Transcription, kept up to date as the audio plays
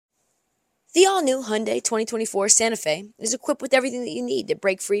The all-new Hyundai 2024 Santa Fe is equipped with everything that you need to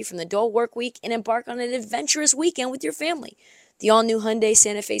break free from the dull work week and embark on an adventurous weekend with your family. The all-new Hyundai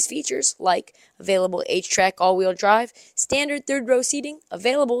Santa Fe's features, like available H-Track all-wheel drive, standard third-row seating,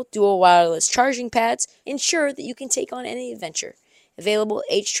 available dual wireless charging pads, ensure that you can take on any adventure. Available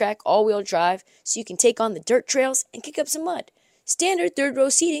H-Track all-wheel drive so you can take on the dirt trails and kick up some mud. Standard third-row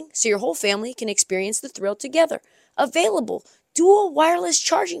seating so your whole family can experience the thrill together. Available dual wireless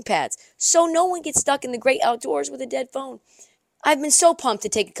charging pads so no one gets stuck in the great outdoors with a dead phone. I've been so pumped to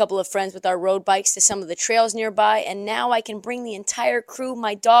take a couple of friends with our road bikes to some of the trails nearby, and now I can bring the entire crew,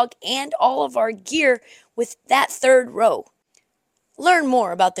 my dog, and all of our gear with that third row. Learn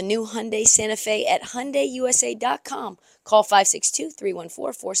more about the new Hyundai Santa Fe at HyundaiUSA.com. Call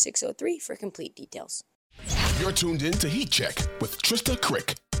 562-314-4603 for complete details. You're tuned in to Heat Check with Trista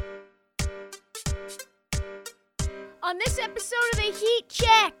Crick. On this episode of the Heat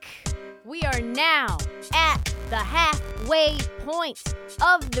Check, we are now at the halfway point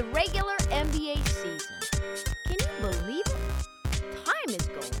of the regular NBA season. Can you believe it? Time is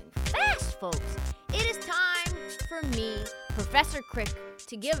going fast, folks. It is time for me, Professor Crick,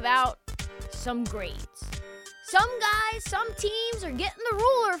 to give out some grades. Some guys, some teams are getting the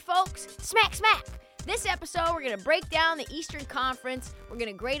ruler, folks. Smack, smack. This episode, we're going to break down the Eastern Conference. We're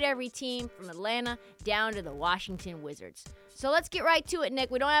going to grade every team from Atlanta down to the Washington Wizards. So let's get right to it, Nick.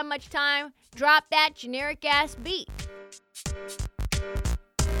 We don't have much time. Drop that generic-ass beat.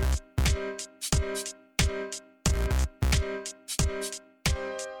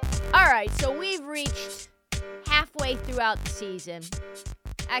 All right, so we've reached halfway throughout the season.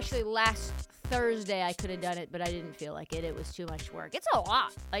 Actually, last Thursday I could have done it, but I didn't feel like it. It was too much work. It's a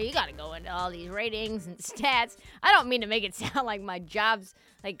lot. Like, you got to go into all these ratings and stats. I don't mean to make it sound like my job's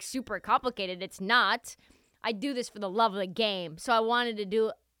like super complicated. It's not. I do this for the love of the game. So I wanted to do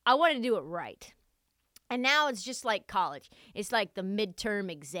it right. And now it's just like college. It's like the midterm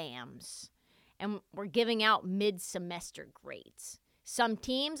exams. And we're giving out mid-semester grades. Some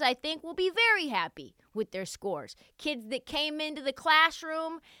teams, I think, will be very happy with their scores. Kids that came into the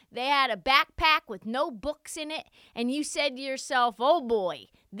classroom, they had a backpack with no books in it, and you said to yourself, oh boy,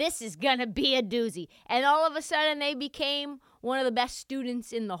 this is going to be a doozy. And all of a sudden, they became one of the best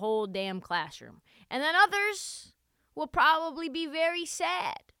students in the whole damn classroom. And then others will probably be very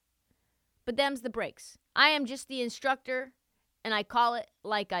sad. But them's the breaks. I am just the instructor, and I call it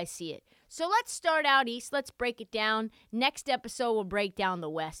like I see it. So let's start out East. Let's break it down. Next episode, we'll break down the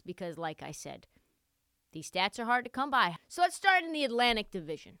West because, like I said, these stats are hard to come by. So let's start in the Atlantic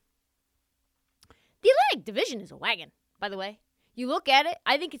Division. The Atlantic Division is a wagon, by the way. You look at it,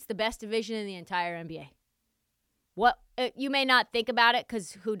 I think it's the best division in the entire NBA. What you may not think about it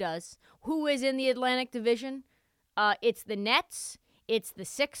because who does? Who is in the Atlantic Division? It's the Nets, it's the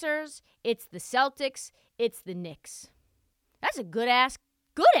Sixers, it's the Celtics, it's the Knicks. That's a good-ass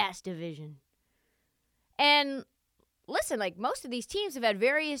division. And listen, like most of these teams have had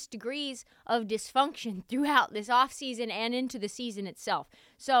various degrees of dysfunction throughout this offseason and into the season itself.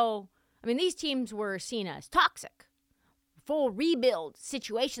 So, I mean, these teams were seen as toxic, full rebuild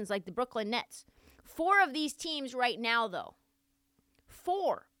situations like the Brooklyn Nets. 4 of these teams right now, though,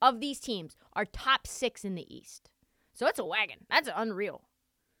 4 of these teams are top 6 in the East. So it's a wagon. That's unreal.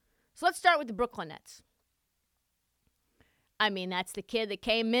 So let's start with the Brooklyn Nets. I mean, that's the kid that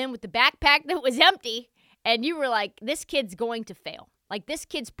came in with the backpack that was empty, and you were like, this kid's going to fail. Like, this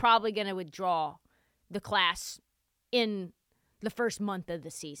kid's probably going to withdraw the class in the first month of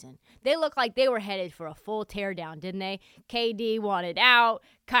the season. They looked like they were headed for a full teardown, didn't they? KD wanted out.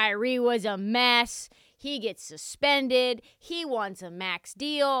 Kyrie was a mess. He gets suspended. He wants a max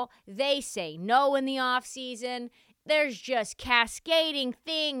deal. They say no in the offseason. There's just cascading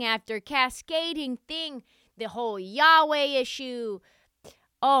thing after cascading thing. The whole Yahweh issue.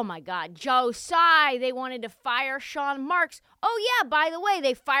 Oh, my God. Joe Tsai, they wanted to fire Sean Marks. Oh, yeah, by the way,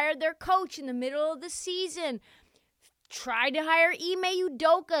 they fired their coach in the middle of the season. Tried to hire Ime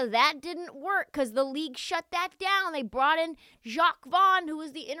Udoka. That didn't work because the league shut that down. They brought in Jacques Vaughn, who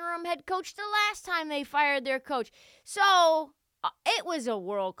was the interim head coach the last time they fired their coach. So it was a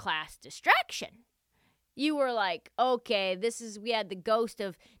world-class distraction. You were like, okay, we had the ghost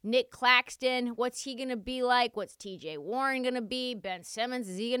of Nick Claxton. What's he going to be like? What's TJ Warren going to be? Ben Simmons,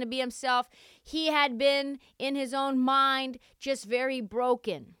 is he going to be himself? He had been, in his own mind, just very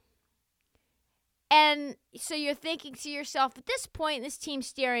broken. And so you're thinking to yourself, at this point, this team's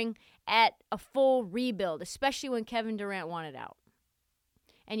staring at a full rebuild, especially when Kevin Durant wanted out.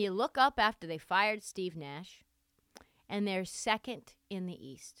 And you look up after they fired Steve Nash, and they're second in the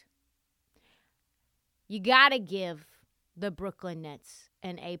East. You got to give the Brooklyn Nets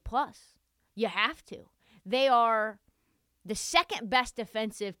an A+. You have to. They are the second best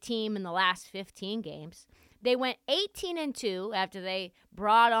defensive team in the last 15 games. They went 18-2 after they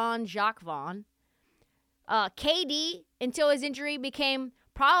brought on Jacques Vaughn. KD, until his injury, became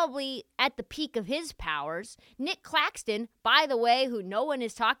probably at the peak of his powers. Nick Claxton, by the way, who no one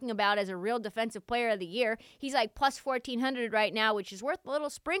is talking about as a real defensive player of the year, he's like plus 1,400 right now, which is worth a little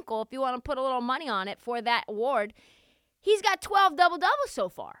sprinkle if you want to put a little money on it for that award. He's got 12 double-doubles so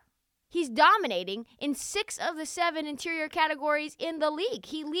far. He's dominating in 6 of the 7 interior categories in the league.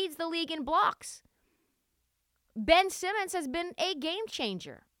 He leads the league in blocks. Ben Simmons has been a game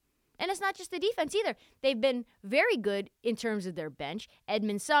changer. And it's not just the defense either. They've been very good in terms of their bench.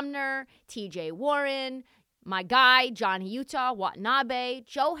 Edmund Sumner, TJ Warren, my guy, Johnny Utah, Watanabe,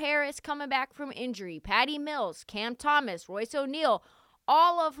 Joe Harris coming back from injury, Patty Mills, Cam Thomas, Royce O'Neal,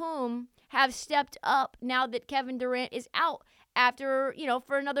 all of whom have stepped up now that Kevin Durant is out after,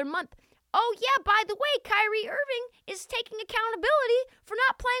 for another month. Oh, yeah, by the way, Kyrie Irving is taking accountability for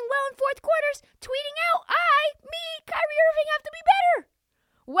not playing well in fourth quarters, tweeting out, Kyrie Irving, have to be better.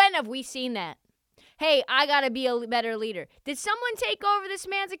 When have we seen that? Hey, I got to be a better leader. Did someone take over this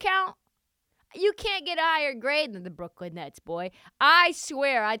man's account? You can't get a higher grade than the Brooklyn Nets, boy. I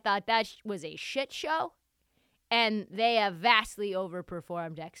swear I thought that was a shit show, and they have vastly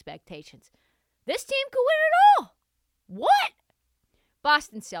overperformed expectations. This team could win it all. What?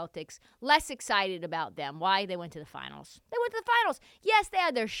 Boston Celtics, less excited about them. Why? They went to the finals. Yes, they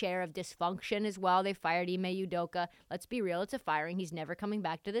had their share of dysfunction as well. They fired Ime Udoka. Let's be real, it's a firing. He's never coming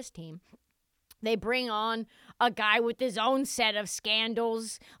back to this team. They bring on a guy with his own set of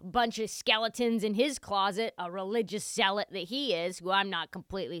scandals, a bunch of skeletons in his closet, a religious zealot that he is, who I'm not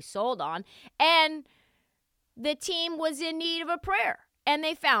completely sold on. And the team was in need of a prayer, and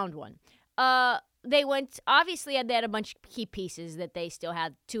they found one. They had a bunch of key pieces that they still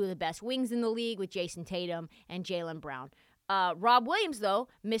had 2 of the best wings in the league with Jason Tatum and Jaylen Brown. Rob Williams, though,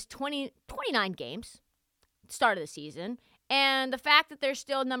 missed 29 games start of the season, and the fact that they're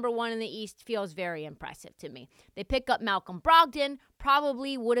still number 1 in the East feels very impressive to me. They pick up Malcolm Brogdon,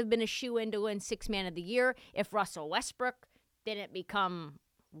 probably would have been a shoo-in to win 6th Man of the Year if Russell Westbrook didn't become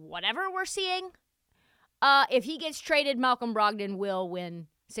whatever we're seeing. If he gets traded, Malcolm Brogdon will win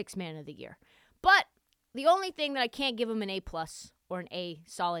 6th Man of the Year. But the only thing that I can't give them an A+ or an A,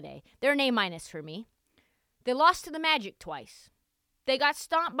 solid A, they're an A- for me. They lost to the Magic twice. They got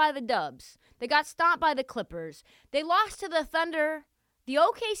stomped by the Dubs. They got stomped by the Clippers. They lost to the Thunder, the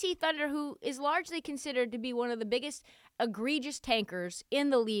OKC Thunder, who is largely considered to be one of the biggest egregious tankers in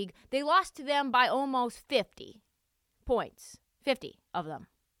the league. They lost to them by almost 50 points. 50 of them.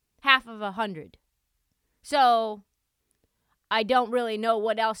 Half of 100. So I don't really know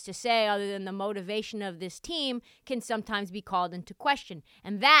what else to say other than the motivation of this team can sometimes be called into question.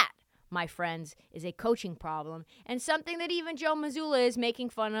 And that, my friends, is a coaching problem and something that even Joe Mazzulla is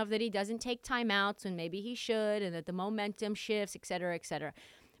making fun of, that he doesn't take timeouts when maybe he should, and that the momentum shifts, etc., etc.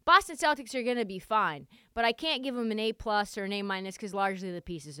 Boston Celtics are going to be fine, but I can't give them an A+ or an A- because largely the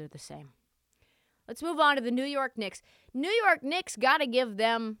pieces are the same. Let's move on to the New York Knicks. New York Knicks got to give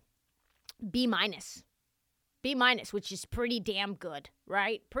them B-. B-, which is pretty damn good,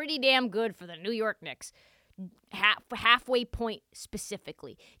 right? Pretty damn good for the New York Knicks. Halfway point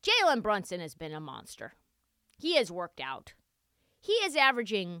specifically. Jalen Brunson has been a monster. He has worked out. He is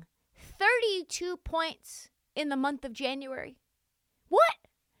averaging 32 points in the month of January. What?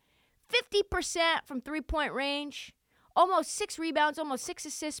 50% from three-point range. Almost 6 rebounds, almost 6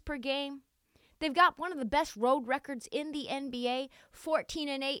 assists per game. They've got one of the best road records in the NBA,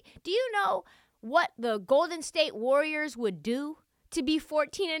 14-8. Do you know what the Golden State Warriors would do to be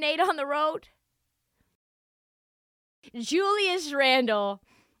 14-8 on the road? Julius Randle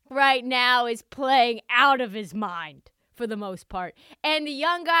right now is playing out of his mind for the most part. And the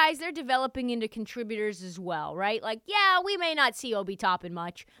young guys, they're developing into contributors as well, right? Like, yeah, we may not see Obi Toppin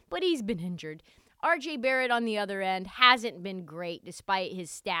much, but he's been injured. RJ Barrett on the other end hasn't been great despite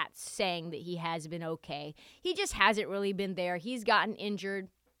his stats saying that he has been okay. He just hasn't really been there. He's gotten injured.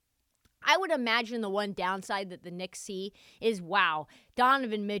 I would imagine the one downside that the Knicks see is, wow,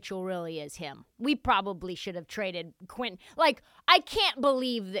 Donovan Mitchell really is him. We probably should have traded Quentin. Like, I can't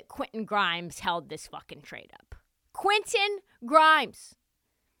believe that Quentin Grimes held this fucking trade up. Quentin Grimes.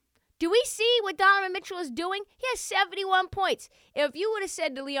 Do we see what Donovan Mitchell is doing? He has 71 points. If you would have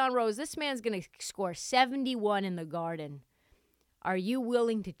said to Leon Rose, this man's going to score 71 in the Garden, are you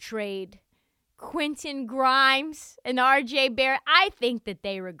willing to trade Quentin Grimes and RJ Barrett? I think that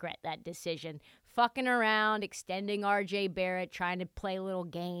they regret that decision. Fucking around, extending RJ Barrett, trying to play little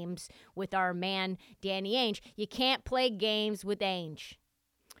games with our man Danny Ainge. You can't play games with Ainge.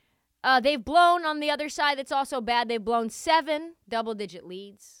 They've blown, on the other side, that's also bad, they've blown 7 double-digit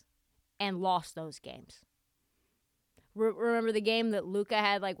leads and lost those games. Remember the game that Luka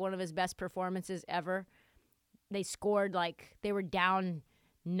had, like, one of his best performances ever? They scored, like, they were down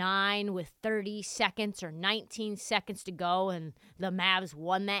 9 with 30 seconds or 19 seconds to go, and the Mavs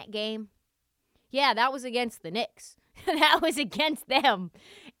won that game. Yeah, that was against the Knicks. That was against them.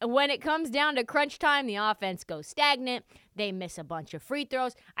 And when it comes down to crunch time, the offense goes stagnant. They miss a bunch of free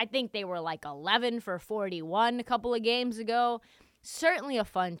throws. I think they were like 11 for 41 a couple of games ago. Certainly a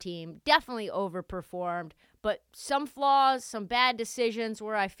fun team. Definitely overperformed. But some flaws, some bad decisions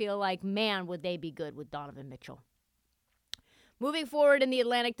where I feel like, man, would they be good with Donovan Mitchell. Moving forward in the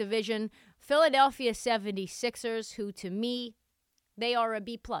Atlantic Division, Philadelphia 76ers, who to me, they are a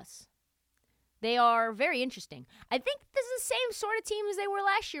B+. They are very interesting. I think this is the same sort of team as they were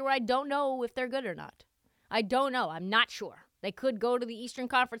last year, where I don't know if they're good or not. I don't know. I'm not sure. They could go to the Eastern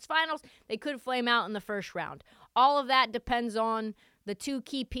Conference Finals. They could flame out in the first round. All of that depends on the two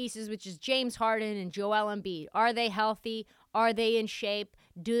key pieces, which is James Harden and Joel Embiid. Are they healthy? Are they in shape?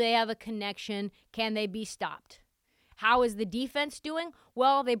 Do they have a connection? Can they be stopped? How is the defense doing?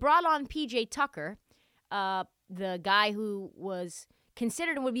 Well, they brought on P.J. Tucker, the guy who was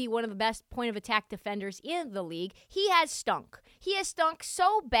considered would be one of the best point-of-attack defenders in the league. He has stunk. He has stunk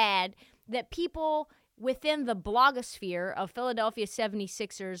so bad that people within the blogosphere of Philadelphia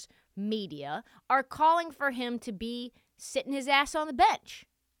 76ers media are calling for him to be sitting his ass on the bench.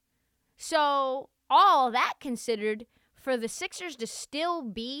 So all that considered, for the Sixers to still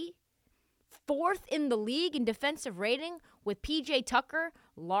be 4th in the league in defensive rating with P.J. Tucker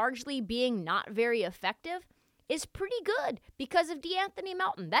largely being not very effective is pretty good because of DeAnthony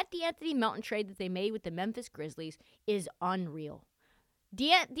Melton. That DeAnthony Melton trade that they made with the Memphis Grizzlies is unreal.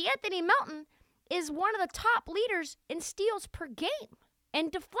 DeAnthony Melton is one of the top leaders in steals per game and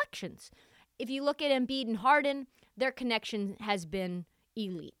deflections. If you look at Embiid and Harden, their connection has been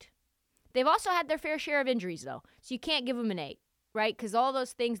elite. They've also had their fair share of injuries, though, so you can't give them an 8, right? Because all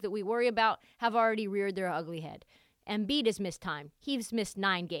those things that we worry about have already reared their ugly head. Embiid has missed time. He's missed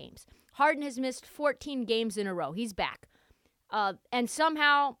 9 games. Harden has missed 14 games in a row. He's back. And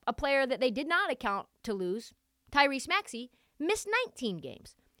somehow, a player that they did not account to lose, Tyrese Maxey, missed 19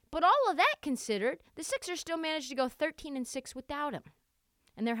 games. But all of that considered, the Sixers still managed to go 13-6 without him.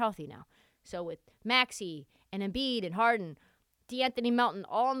 And they're healthy now. So with Maxey and Embiid and Harden, DeAnthony Melton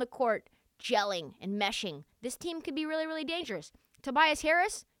all on the court, gelling and meshing, this team could be really, really dangerous. Tobias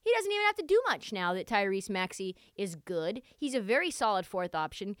Harris, he doesn't even have to do much now that Tyrese Maxey is good. He's a very solid 4th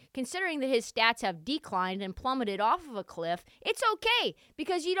option. Considering that his stats have declined and plummeted off of a cliff, it's okay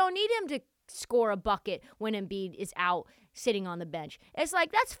because you don't need him to score a bucket when Embiid is out sitting on the bench. It's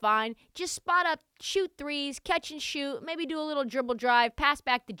like, that's fine. Just spot up, shoot threes, catch and shoot, maybe do a little dribble drive, pass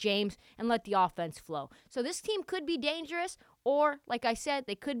back to James, and let the offense flow. So this team could be dangerous, or, like I said,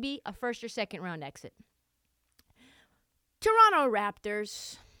 they could be a 1st or 2nd round exit. Toronto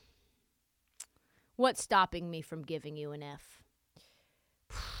Raptors. What's stopping me from giving you an F?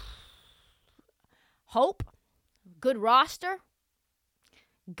 Hope, good roster,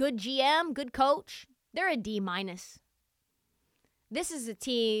 good GM, good coach. They're a D-. This is a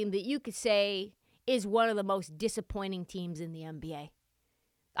team that you could say is one of the most disappointing teams in the NBA.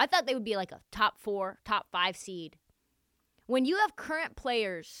 I thought they would be like a top 4, top 5 seed. When you have current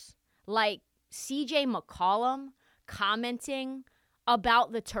players like CJ McCollum commenting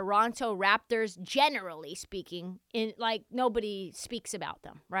about the Toronto Raptors, generally speaking, in like nobody speaks about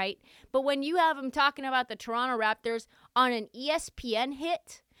them, right? But when you have him talking about the Toronto Raptors on an ESPN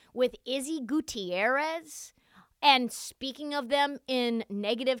hit with Izzy Gutierrez and speaking of them in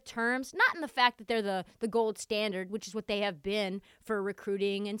negative terms, not in the fact that they're the gold standard, which is what they have been for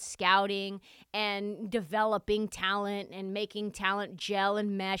recruiting and scouting and developing talent and making talent gel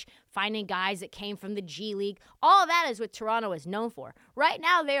and mesh, finding guys that came from the G League. All of that is what Toronto is known for. Right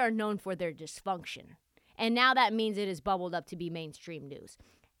now, they are known for their dysfunction. And now that means it is bubbled up to be mainstream news.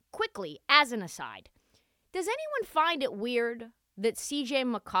 Quickly, as an aside, does anyone find it weird that CJ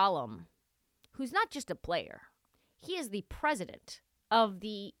McCollum, who's not just a player, he is the president of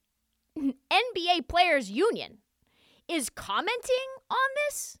the NBA Players Union, is commenting on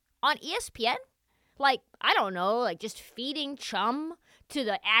this on ESPN? Like, I don't know, like just feeding chum to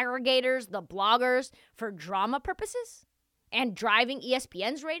the aggregators, the bloggers for drama purposes and driving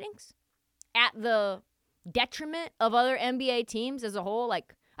ESPN's ratings at the detriment of other NBA teams as a whole?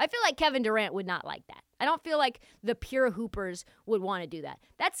 Like, I feel like Kevin Durant would not like that. I don't feel like the pure hoopers would want to do that.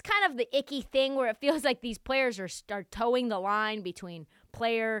 That's kind of the icky thing where it feels like these players are towing the line between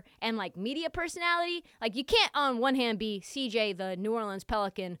player and like media personality. Like you can't on one hand be CJ, the New Orleans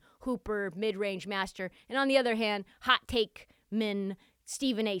Pelican hooper, mid-range master, and on the other hand, hot take min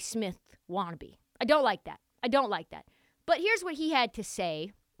Stephen A. Smith wannabe. I don't like that. But here's what he had to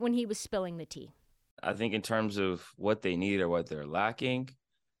say when he was spilling the tea. I think in terms of what they need or what they're lacking,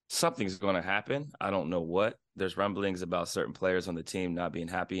 something's going to happen. I don't know what. There's rumblings about certain players on the team not being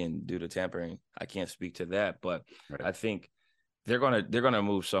happy and due to tampering. I can't speak to that, but right. I think they're gonna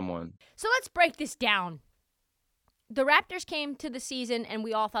move someone. So let's break this down. The Raptors came to the season, and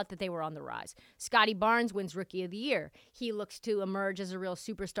we all thought that they were on the rise. Scotty Barnes wins Rookie of the Year. He looks to emerge as a real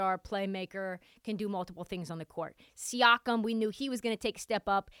superstar, playmaker, can do multiple things on the court. Siakam, we knew he was going to take a step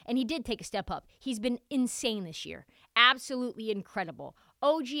up, and he did take a step up. He's been insane this year. Absolutely incredible.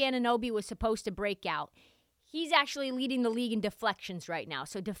 OG Anunoby was supposed to break out. He's actually leading the league in deflections right now,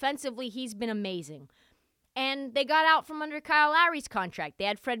 so defensively he's been amazing. And they got out from under Kyle Lowry's contract. They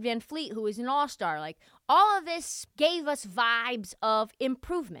had Fred VanVleet, who is an all-star. Like, all of this gave us vibes of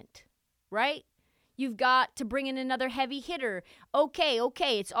improvement, right? You've got to bring in another heavy hitter. Okay,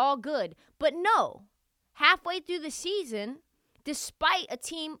 it's all good. But no, halfway through the season, despite a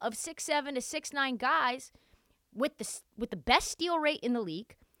team of 6'7" to 6'9" guys with the best steal rate in the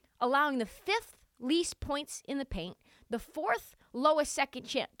league, allowing the fifth least points in the paint, the fourth lowest second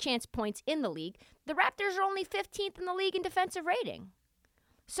chance points in the league, the Raptors are only 15th in the league in defensive rating.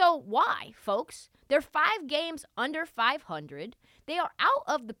 So why, folks? They're 5 games under 500. They are out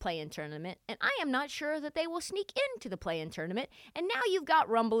of the play-in tournament, and I am not sure that they will sneak into the play-in tournament. And now you've got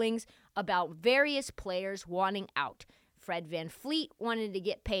rumblings about various players wanting out. Fred VanVleet wanted to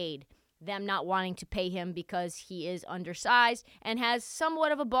get paid. Them not wanting to pay him because he is undersized and has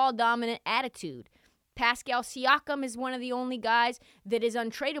somewhat of a ball-dominant attitude. Pascal Siakam is one of the only guys that is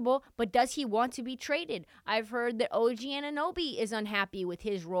untradeable, but does he want to be traded? I've heard that OG Anunoby is unhappy with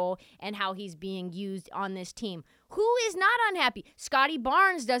his role and how he's being used on this team. Who is not unhappy? Scotty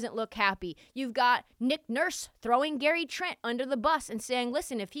Barnes doesn't look happy. You've got Nick Nurse throwing Gary Trent under the bus and saying,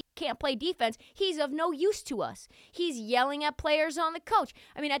 listen, if he can't play defense, he's of no use to us. He's yelling at players on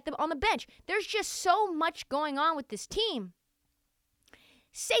the on the bench. There's just so much going on with this team.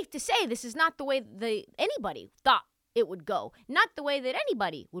 Safe to say this is not the way anybody thought it would go. Not the way that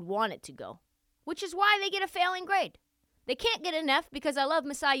anybody would want it to go. Which is why they get a failing grade. They can't get an F because I love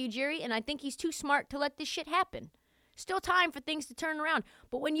Masai Ujiri and I think he's too smart to let this shit happen. Still time for things to turn around.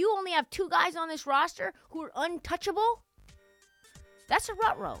 But when you only have 2 guys on this roster who are untouchable, that's a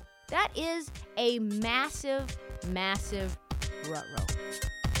rut row. That is a massive, massive rut row.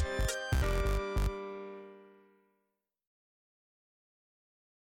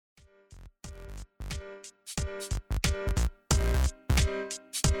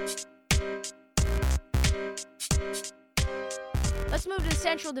 Let's move to the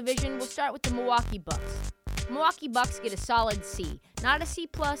Central Division. We'll start with the Milwaukee Bucks. Milwaukee Bucks get a solid C. Not a C+,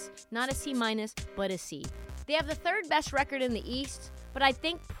 not a C-, but a C. They have the 3rd best record in the East, but I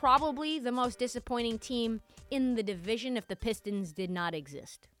think probably the most disappointing team in the division if the Pistons did not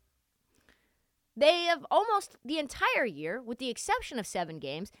exist. They have almost the entire year, with the exception of 7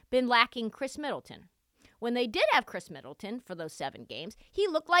 games, been lacking Chris Middleton. When they did have Chris Middleton for those 7 games, he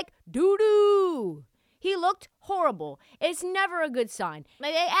looked like doo-doo. He looked horrible. It's never a good sign.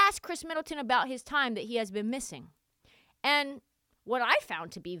 They asked Chris Middleton about his time that he has been missing. And what I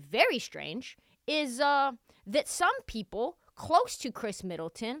found to be very strange is that some people close to Chris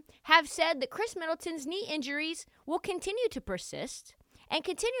Middleton have said that Chris Middleton's knee injuries will continue to persist and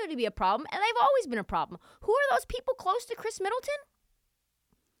continue to be a problem, and they've always been a problem. Who are those people close to Chris Middleton?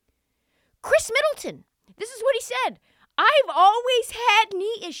 Chris Middleton. This is what he said. I've always had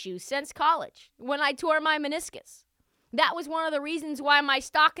knee issues since college when I tore my meniscus. That was one of the reasons why my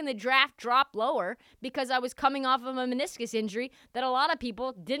stock in the draft dropped lower, because I was coming off of a meniscus injury that a lot of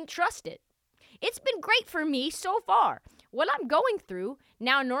people didn't trust it. It's been great for me so far. What I'm going through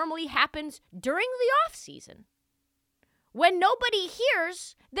now normally happens during the off season, when nobody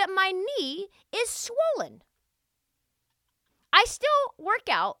hears that my knee is swollen. I still work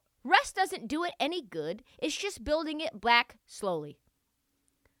out. Rest doesn't do it any good. It's just building it back slowly.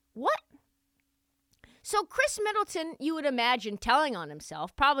 What? So Chris Middleton, you would imagine telling on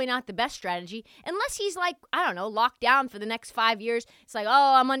himself, probably not the best strategy, unless he's locked down for the next 5 years. It's like,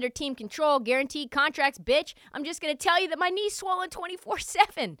 oh, I'm under team control, guaranteed contracts, bitch. I'm just going to tell you that my knee's swollen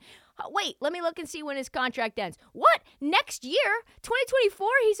 24/7. Wait, let me look and see when his contract ends. What? Next year, 2024,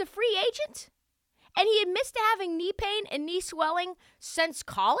 he's a free agent? And he admits to having knee pain and knee swelling since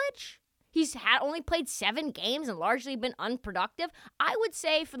college? He's only played 7 games and largely been unproductive. I would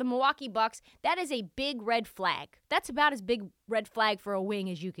say for the Milwaukee Bucks, that is a big red flag. That's about as big red flag for a wing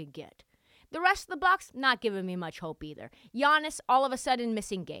as you could get. The rest of the Bucks, not giving me much hope either. Giannis, all of a sudden,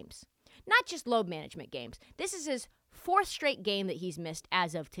 missing games. Not just load management games. This is his 4th straight game that he's missed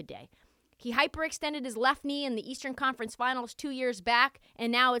as of today. He hyperextended his left knee in the Eastern Conference Finals 2 years back,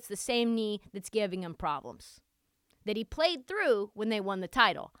 and now it's the same knee that's giving him problems that he played through when they won the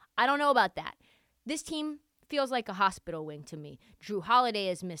title. I don't know about that. This team feels like a hospital wing to me. Drew Holiday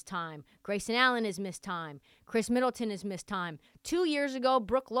has missed time. Grayson Allen has missed time. Chris Middleton has missed time. 2 years ago,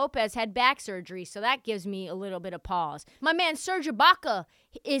 Brooke Lopez had back surgery, so that gives me a little bit of pause. My man Serge Ibaka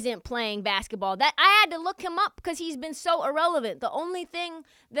isn't playing basketball. That I had to look him up because he's been so irrelevant. The only thing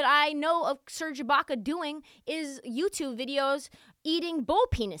that I know of Serge Ibaka doing is YouTube videos eating bull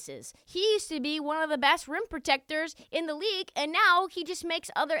penises. He used to be one of the best rim protectors in the league, and now he just makes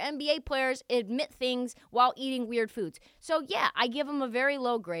other NBA players admit things while eating weird foods. So yeah, I give him a very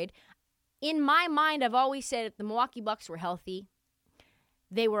low grade. In my mind, I've always said if the Milwaukee Bucks were healthy,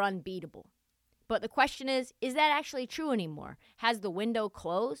 they were unbeatable. But the question is that actually true anymore? Has the window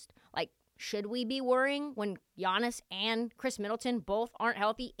closed? Like, should we be worrying when Giannis and Chris Middleton both aren't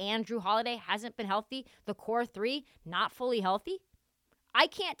healthy and Drew Holiday hasn't been healthy? The core 3 not fully healthy? I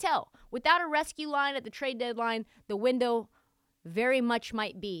can't tell. Without a rescue line at the trade deadline, the window very much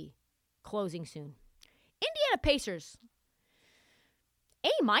might be closing soon. Indiana Pacers, A-.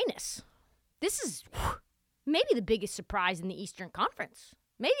 This is maybe the biggest surprise in the Eastern Conference.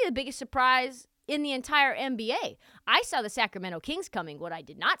 Maybe the biggest surprise in the entire NBA. I saw the Sacramento Kings coming. What I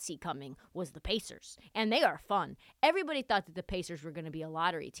did not see coming was the Pacers. And they are fun. Everybody thought that the Pacers were going to be a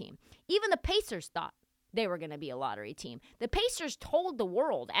lottery team. Even the Pacers thought they were going to be a lottery team. The Pacers told the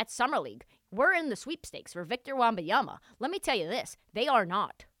world at Summer League, we're in the sweepstakes for Victor Wembanyama. Let me tell you this, they are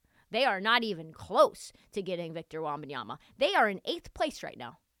not. They are not even close to getting Victor Wembanyama. They are in 8th place right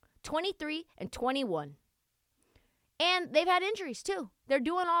now, 23-21. And they've had injuries, too. They're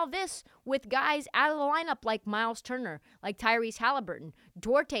doing all this with guys out of the lineup like Miles Turner, like Tyrese Halliburton.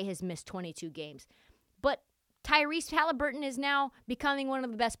 Duarte has missed 22 games. But Tyrese Halliburton is now becoming one of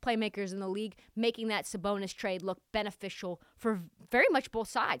the best playmakers in the league, making that Sabonis trade look beneficial for very much both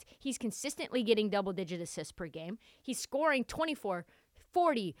sides. He's consistently getting double-digit assists per game. He's scoring 24,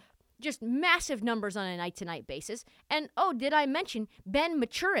 40, just massive numbers on a night-to-night basis. And, oh, did I mention Ben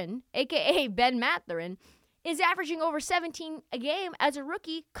Mathurin, a.k.a. Ben Mathurin, is averaging over 17 a game as a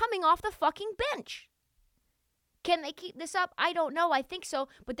rookie coming off the fucking bench. Can they keep this up? I don't know. I think so.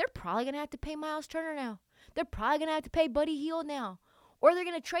 But they're probably going to have to pay Miles Turner now. They're probably going to have to pay Buddy Hield now. Or they're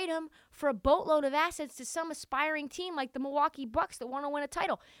going to trade him for a boatload of assets to some aspiring team like the Milwaukee Bucks that want to win a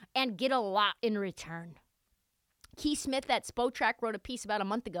title and get a lot in return. Keith Smith at Spotrac wrote a piece about a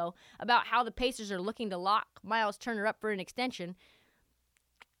month ago about how the Pacers are looking to lock Miles Turner up for an extension.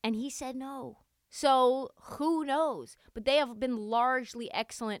 And he said no. So who knows? But they have been largely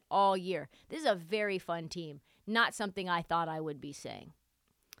excellent all year. This is a very fun team. Not something I thought I would be saying.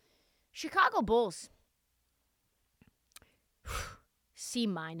 Chicago Bulls. C-.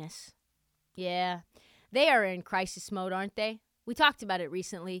 Yeah, they are in crisis mode, aren't they? We talked about it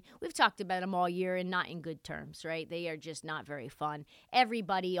recently. We've talked about them all year and not in good terms, right? They are just not very fun.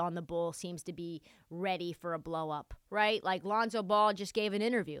 Everybody on the Bulls seems to be ready for a blow-up, right? Like Lonzo Ball just gave an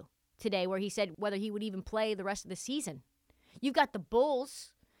interview today where he said whether he would even play the rest of the season. You've got the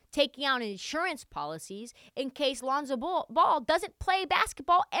Bulls taking out insurance policies in case Lonzo Ball doesn't play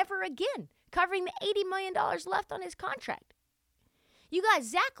basketball ever again, covering the $80 million left on his contract. You got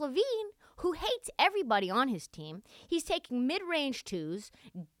Zach LaVine, who hates everybody on his team. He's taking mid-range twos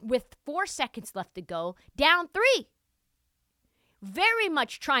with 4 seconds left to go, down 3. Very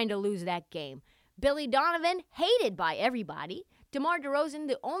much trying to lose that game. Billy Donovan, hated by everybody. DeMar DeRozan,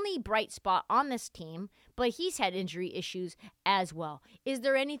 the only bright spot on this team, but he's had injury issues as well. Is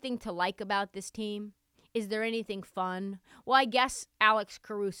there anything to like about this team? Is there anything fun? Well, I guess Alex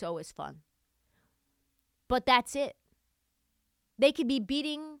Caruso is fun. But that's it. They could be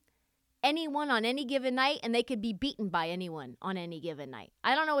beating anyone on any given night, and they could be beaten by anyone on any given night.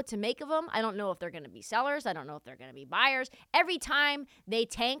 I don't know what to make of them. I don't know if they're going to be sellers. I don't know if they're going to be buyers. Every time they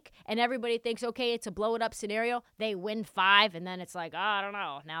tank and everybody thinks, okay, it's a blow-it-up scenario, they win 5, and then it's like, oh, I don't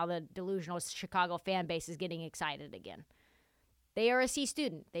know. Now the delusional Chicago fan base is getting excited again. They are a C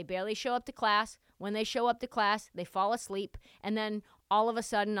student. They barely show up to class. When they show up to class, they fall asleep, and then all of a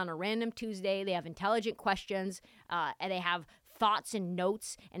sudden on a random Tuesday, they have intelligent questions, and they have thoughts and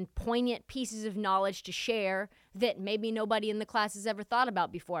notes and poignant pieces of knowledge to share that maybe nobody in the class has ever thought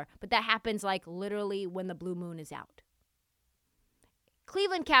about before. But that happens like literally when the blue moon is out.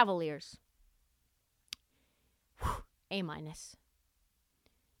 Cleveland Cavaliers. A-.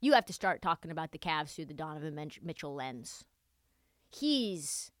 You have to start talking about the Cavs through the Donovan Mitchell lens.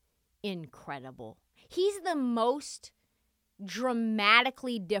 He's incredible. He's the most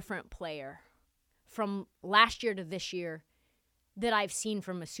dramatically different player from last year to this year that I've seen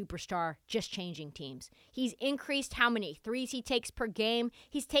from a superstar just changing teams. He's increased how many threes he takes per game.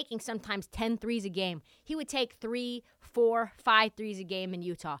 He's taking sometimes 10 threes a game. He would take 3, 4, 5 threes a game in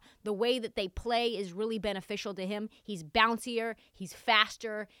Utah. The way that they play is really beneficial to him. He's bouncier. He's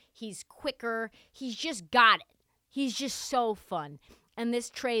faster. He's quicker. He's just got it. He's just so fun. And this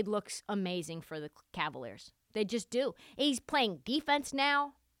trade looks amazing for the Cavaliers. They just do. He's playing defense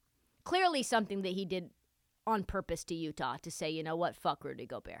now. Clearly something that he did on purpose to Utah to say, you know what, fuck Rudy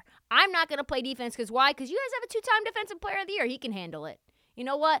Gobert. I'm not going to play defense because why? Because you guys have a 2-time Defensive Player of the Year. He can handle it. You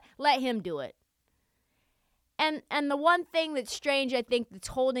know what? Let him do it. And the one thing that's strange, I think, that's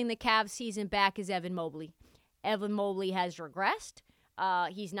holding the Cavs season back is Evan Mobley. Evan Mobley has regressed.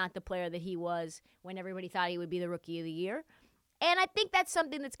 He's not the player that he was when everybody thought he would be the Rookie of the Year. And I think that's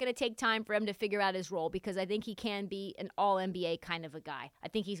something that's going to take time for him to figure out his role because I think he can be an all-NBA kind of a guy. I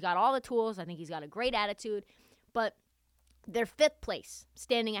think he's got all the tools. I think he's got a great attitude. But they're 5th place,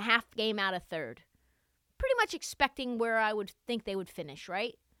 standing a half game out of 3rd. Pretty much expecting where I would think they would finish,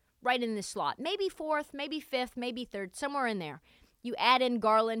 right? Right in this slot. Maybe 4th, maybe 5th, maybe 3rd, somewhere in there. You add in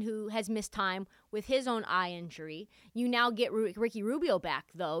Garland, who has missed time with his own eye injury. You now get Ricky Rubio back,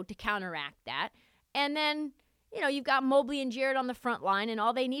 though, to counteract that. And then, you've got Mobley and Jarrett on the front line, and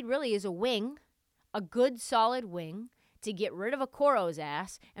all they need really is a wing, a good, solid wing, to get rid of Okoro's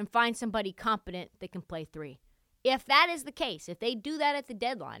ass and find somebody competent that can play 3. If that is the case, if they do that at the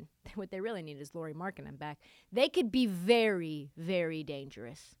deadline, what they really need is Lauri Markkanen back. They could be very, very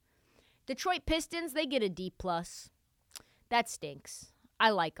dangerous. Detroit Pistons, they get a D+. That stinks. I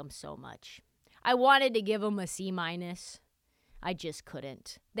like them so much. I wanted to give them a C-. I just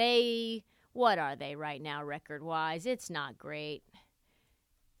couldn't. What are they right now record-wise? It's not great.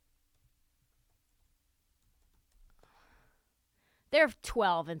 They're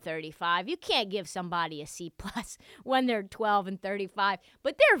 12-35. You can't give somebody a C+ when they're 12-35,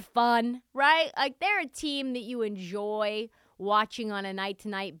 but they're fun, right? Like, they're a team that you enjoy watching on a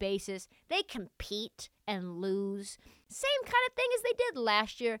night-to-night basis. They compete and lose. Same kind of thing as they did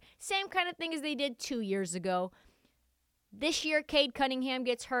last year. Same kind of thing as they did 2 years ago. This year, Cade Cunningham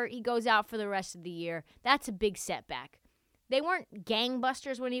gets hurt. He goes out for the rest of the year. That's a big setback. They weren't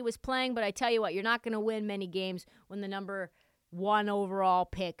gangbusters when he was playing, but I tell you what, you're not going to win many games when the number 1 overall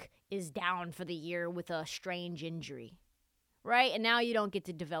pick is down for the year with a strange injury, right? And now you don't get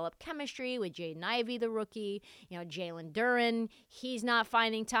to develop chemistry with Jaden Ivey, the rookie. Jalen Duren, he's not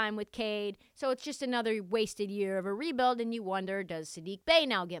finding time with Cade. So it's just another wasted year of a rebuild, and you wonder, does Sadiq Bey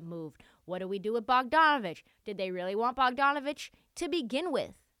now get moved? What do we do with Bogdanovich? Did they really want Bogdanovich to begin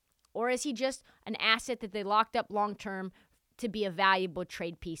with? Or is he just an asset that they locked up long-term to be a valuable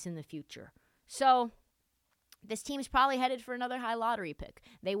trade piece in the future? So this team's probably headed for another high lottery pick.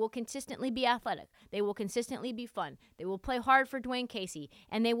 They will consistently be athletic. They will consistently be fun. They will play hard for Dwayne Casey,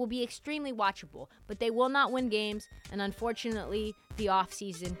 and they will be extremely watchable. But they will not win games, and unfortunately, the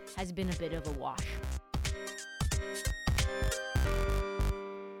offseason has been a bit of a wash.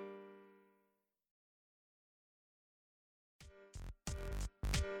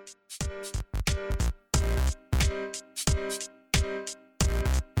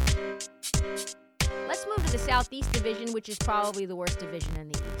 Let's move to the Southeast Division, which is probably the worst division in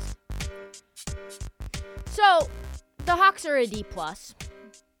the East. So, the Hawks are a D+.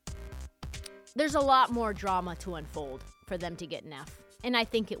 There's a lot more drama to unfold for them to get an F, and I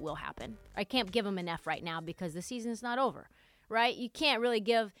think it will happen. I can't give them an F right now because the season's not over, right? You can't really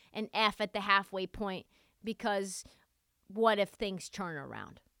give an F at the halfway point because what if things turn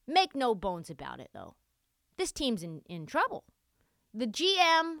around? Make no bones about it, though. This team's in trouble. The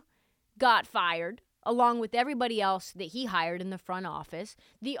GM got fired, along with everybody else that he hired in the front office.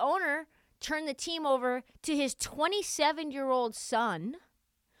 The owner turned the team over to his 27-year-old son,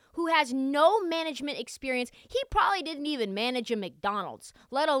 who has no management experience. He probably didn't even manage a McDonald's,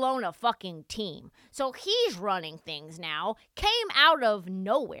 let alone a fucking team. So he's running things now. Came out of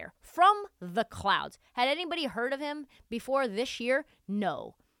nowhere, from the clouds. Had anybody heard of him before this year?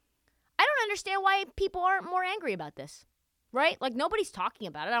 No. I don't understand why people aren't more angry about this. Right? Like, nobody's talking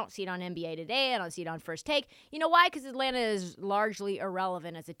about it. I don't see it on NBA Today. I don't see it on First Take. You know why? Because Atlanta is largely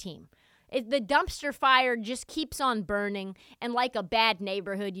irrelevant as a team. The dumpster fire just keeps on burning, and like a bad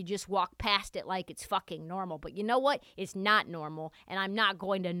neighborhood, you just walk past it like it's fucking normal. But you know what? It's not normal, and I'm not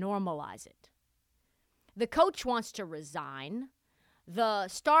going to normalize it. The coach wants to resign. The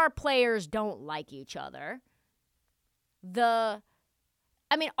star players don't like each other.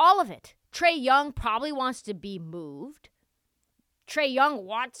 All of it. Trae Young probably wants to be moved. Trae Young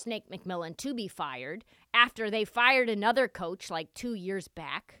wants Nate McMillan to be fired after they fired another coach like 2 years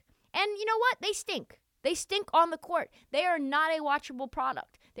back. And you know what? They stink. They stink on the court. They are not a watchable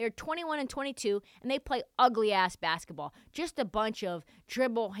product. They're 21 and 22, and they play ugly-ass basketball. Just a bunch of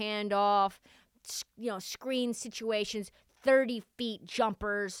dribble handoff, screen situations, 30 feet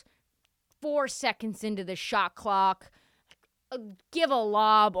jumpers, 4 seconds into the shot clock. Give a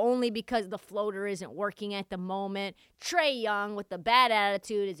lob only because the floater isn't working at the moment. Trae Young with the bad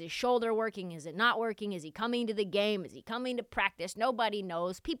attitude. Is his shoulder working? Is it not working? Is he coming to the game? Is he coming to practice? Nobody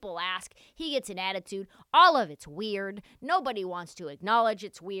knows. People ask. He gets an attitude. All of it's weird. Nobody wants to acknowledge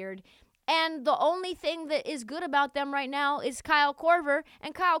it's weird. And the only thing that is good about them right now is Kyle Korver.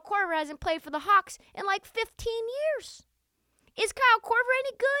 And Kyle Korver hasn't played for the Hawks in like 15 years. Is Kyle Korver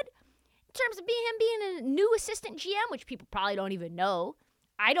any good? In terms of him being a new assistant GM, which people probably don't even know.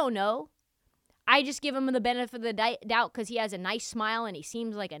 I don't know. I just give him the benefit of the doubt because he has a nice smile and he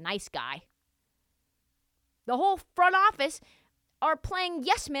seems like a nice guy. The whole front office are playing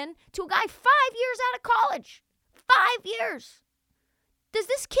yes men to a guy 5 years out of college. 5 years. Does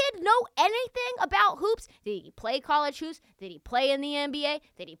this kid know anything about hoops? Did he play college hoops? Did he play in the NBA?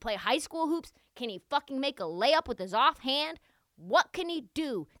 Did he play high school hoops? Can he fucking make a layup with his offhand? What can he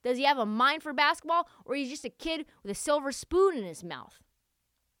do? Does he have a mind for basketball, or he's just a kid with a silver spoon in his mouth?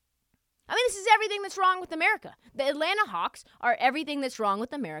 This is everything that's wrong with America. The Atlanta Hawks are everything that's wrong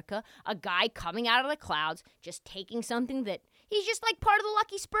with America. A guy coming out of the clouds, just taking something that he's just like part of the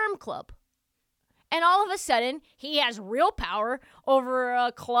Lucky Sperm Club. And all of a sudden, he has real power over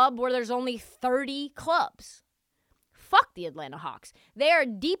a club where there's only 30 clubs. Fuck the Atlanta Hawks. They are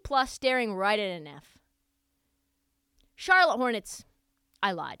D+ staring right at an F. Charlotte Hornets,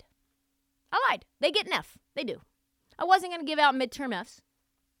 I lied. They get an F. They do. I wasn't going to give out midterm Fs.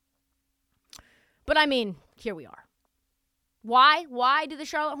 But here we are. Why? Why did the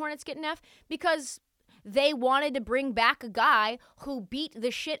Charlotte Hornets get an F? Because they wanted to bring back a guy who beat the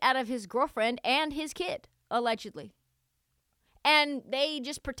shit out of his girlfriend and his kid, allegedly. And they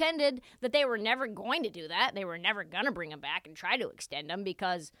just pretended that they were never going to do that. They were never going to bring him back and try to extend him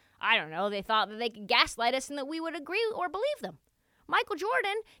because, I don't know, they thought that they could gaslight us and that we would agree or believe them. Michael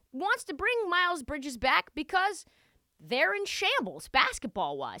Jordan wants to bring Miles Bridges back because they're in shambles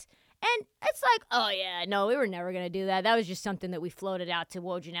basketball-wise. And it's like, oh, yeah, no, we were never going to do that. That was just something that we floated out to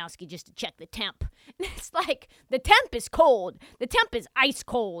Wojnarowski just to check the temp. And it's like, the temp is cold. The temp is ice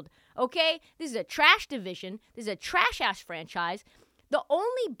cold, okay? This is a trash division. This is a trash-ass franchise. The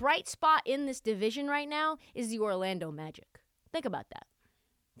only bright spot in this division right now is the Orlando Magic. Think about that.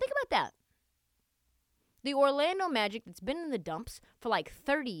 The Orlando Magic that's been in the dumps for like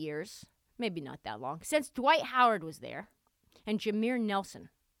 30 years, maybe not that long, since Dwight Howard was there, and Jameer Nelson.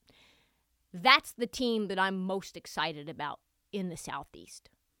 That's the team that I'm most excited about in the Southeast.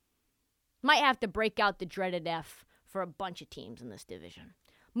 Might have to break out the dreaded F for a bunch of teams in this division.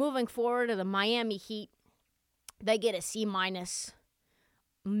 Moving forward to the Miami Heat, they get a C-,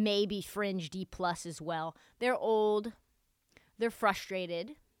 maybe fringe D+ as well. They're old. They're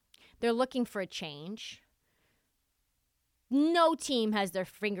frustrated. They're looking for a change. No team has their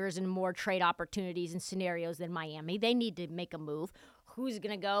fingers in more trade opportunities and scenarios than Miami. They need to make a move. Who's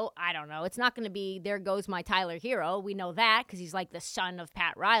going to go? I don't know. It's not going to be, there goes my Tyler Hero. We know that because he's like the son of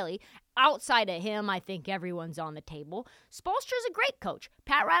Pat Riley. Outside of him, I think everyone's on the table. Spoelstra's a great coach.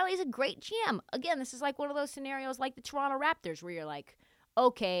 Pat Riley's a great GM. Again, this is like one of those scenarios like the Toronto Raptors where you're like,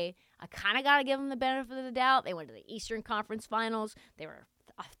 okay, I kind of got to give them the benefit of the doubt. They went to the Eastern Conference Finals. They were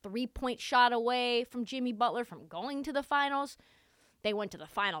a 3-point shot away from Jimmy Butler from going to the finals. They went to the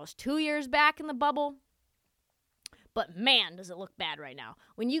finals 2 years back in the bubble. But man, does it look bad right now.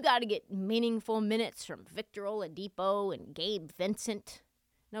 When you got to get meaningful minutes from Victor Oladipo and Gabe Vincent.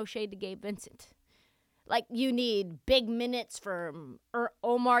 No shade to Gabe Vincent. Like, you need big minutes from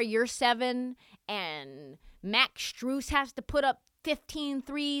Omar Yurtseven, and Max Strus has to put up 15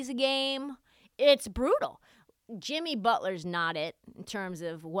 threes a game. It's brutal. Jimmy Butler's not it in terms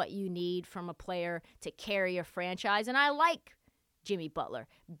of what you need from a player to carry a franchise, and I like Jimmy Butler.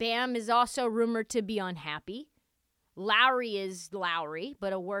 Bam is also rumored to be unhappy. Lowry is Lowry,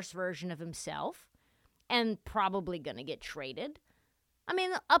 but a worse version of himself, and probably going to get traded.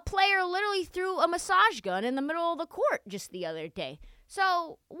 A player literally threw a massage gun in the middle of the court just the other day.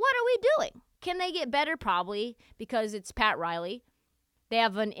 So what are we doing? Can they get better? Probably, because it's Pat Riley. They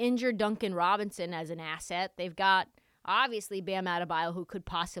have an injured Duncan Robinson as an asset. They've got, obviously, Bam Adebayo, who could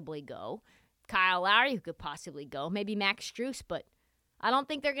possibly go. Kyle Lowry, who could possibly go. Maybe Max Strus, but I don't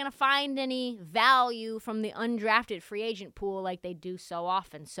think they're going to find any value from the undrafted free agent pool like they do so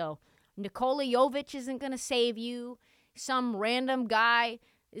often. So Nikola Jovic isn't going to save you. Some random guy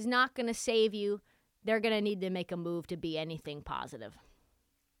is not going to save you. They're going to need to make a move to be anything positive.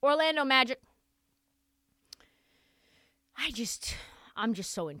 Orlando Magic. I'm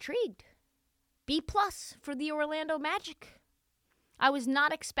just so intrigued. B+ for the Orlando Magic. I was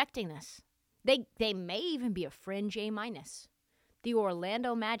not expecting this. They may even be a fringe A-. The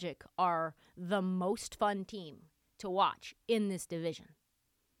Orlando Magic are the most fun team to watch in this division.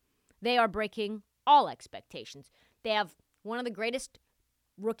 They are breaking all expectations. They have one of the greatest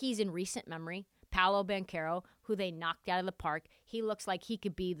rookies in recent memory, Paolo Banchero, who they knocked out of the park. He looks like he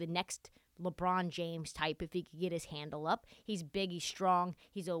could be the next LeBron James type if he could get his handle up. He's big, he's strong,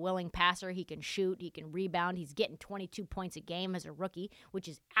 he's a willing passer, he can shoot, he can rebound. He's getting 22 points a game as a rookie, which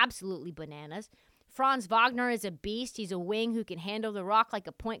is absolutely bananas. Franz Wagner is a beast. He's a wing who can handle the rock like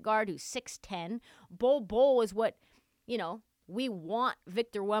a point guard who's 6'10". Bol is what, we want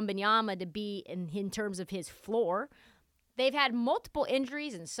Victor Wembanyama to be in terms of his floor. They've had multiple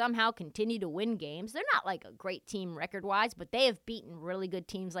injuries and somehow continue to win games. They're not like a great team record-wise, but they have beaten really good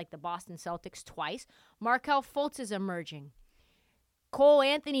teams like the Boston Celtics twice. Markelle Fultz is emerging. Cole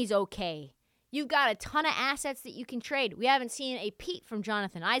Anthony's okay. You've got a ton of assets that you can trade. We haven't seen a peep from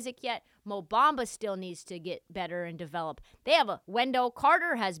Jonathan Isaac yet. Mo Bamba still needs to get better and develop. They have Wendell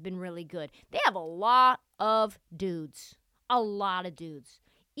Carter has been really good. They have a lot of dudes. A lot of dudes.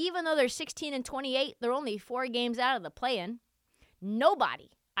 Even though they're 16-28, they're only 4 games out of the play-in.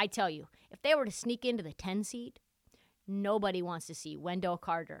 Nobody, I tell you, if they were to sneak into the 10 seed, nobody wants to see Wendell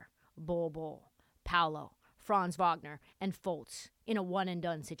Carter, Bol, Paolo, Franz Wagner, and Fultz in a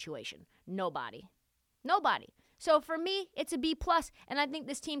one-and-done situation. Nobody. So for me, it's a B+, and I think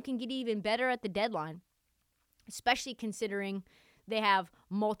this team can get even better at the deadline, especially considering they have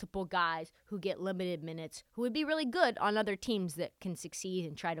multiple guys who get limited minutes who would be really good on other teams that can succeed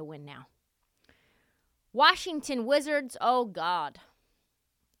and try to win now. Washington Wizards, oh God.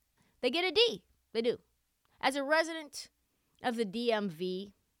 They get a D. They do. As a resident of the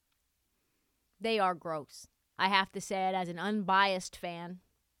DMV, they are gross. I have to say it as an unbiased fan.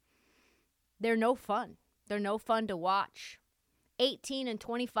 They're no fun. They're no fun to watch.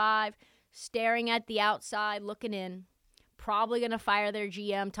 18-25, staring at the outside, looking in. Probably going to fire their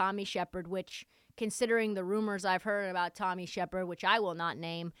GM, Tommy Shepard, which, considering the rumors I've heard about Tommy Shepard, which I will not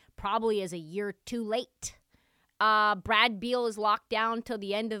name, probably is a year too late. Brad Beal is locked down till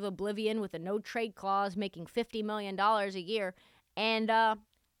the end of oblivion with a no-trade clause, making $50 million a year, and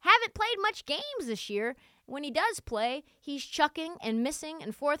haven't played much games this year. When he does play, he's chucking and missing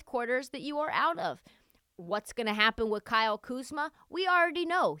in fourth quarters that you are out of. What's going to happen with Kyle Kuzma? We already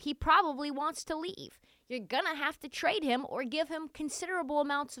know. He probably wants to leave. You're going to have to trade him or give him considerable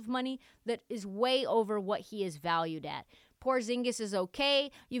amounts of money that is way over what he is valued at. Porzingis is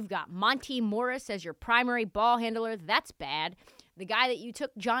okay. You've got Monty Morris as your primary ball handler. That's bad. The guy that you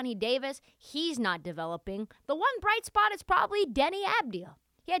took, Johnny Davis, he's not developing. The one bright spot is probably Denny Abdia.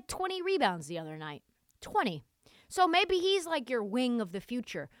 He had 20 rebounds the other night. 20. So maybe he's like your wing of the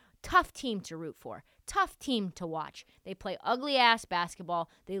future. Tough team to root for. Tough team to watch. They play ugly-ass basketball.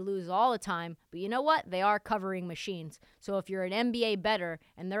 They lose all the time. But you know what? They are covering machines. So if you're an NBA bettor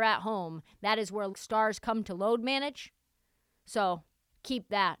and they're at home, that is where stars come to load manage. So keep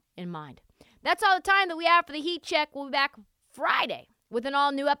that in mind. That's all the time that we have for the Heat Check. We'll be back Friday with an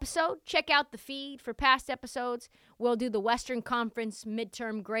all-new episode. Check out the feed for past episodes. We'll do the Western Conference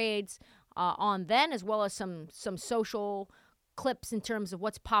midterm grades on then, as well as some social clips in terms of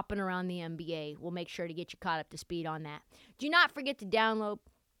what's popping around the NBA. We'll make sure to get you caught up to speed on that. Do not forget to download.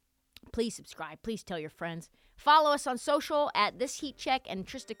 Please subscribe. Please tell your friends. Follow us on social at This Heat Check and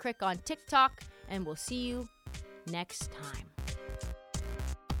Trista Crick on TikTok. And we'll see you next time.